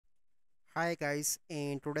Hi guys,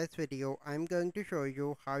 in today's video I'm going to show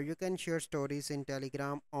you how you can share stories in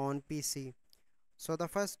Telegram on PC. So the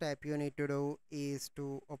first step you need to do is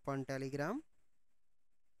to open Telegram,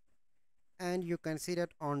 and you can see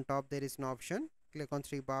that on top there is no option. Click on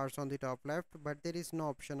three bars on the top left, but there is no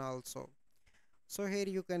option also. So here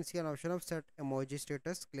you can see an option of set emoji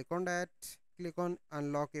status. Click on that, click on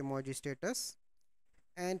unlock emoji status,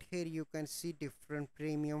 and here you can see different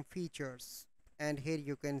premium features, and here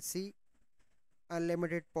you can see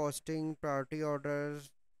unlimited posting, priority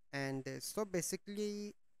orders, and this. So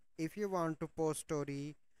basically, if you want to post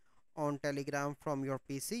story on Telegram from your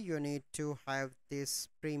PC, you need to have this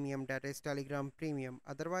premium, that is Telegram premium.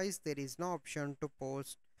 Otherwise there is no option to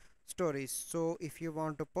post stories. So if you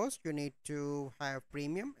want to post, you need to have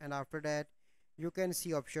premium, and after that you can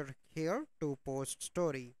see option here to post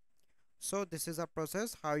story. So this is a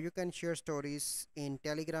process how you can share stories in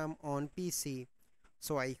Telegram on PC.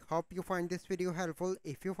 So I hope you find this video helpful.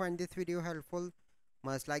 If you find this video helpful,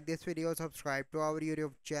 must like this video, subscribe to our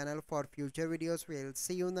YouTube channel for future videos. We'll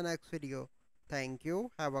see you in the next video. Thank you.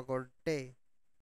 Have a good day.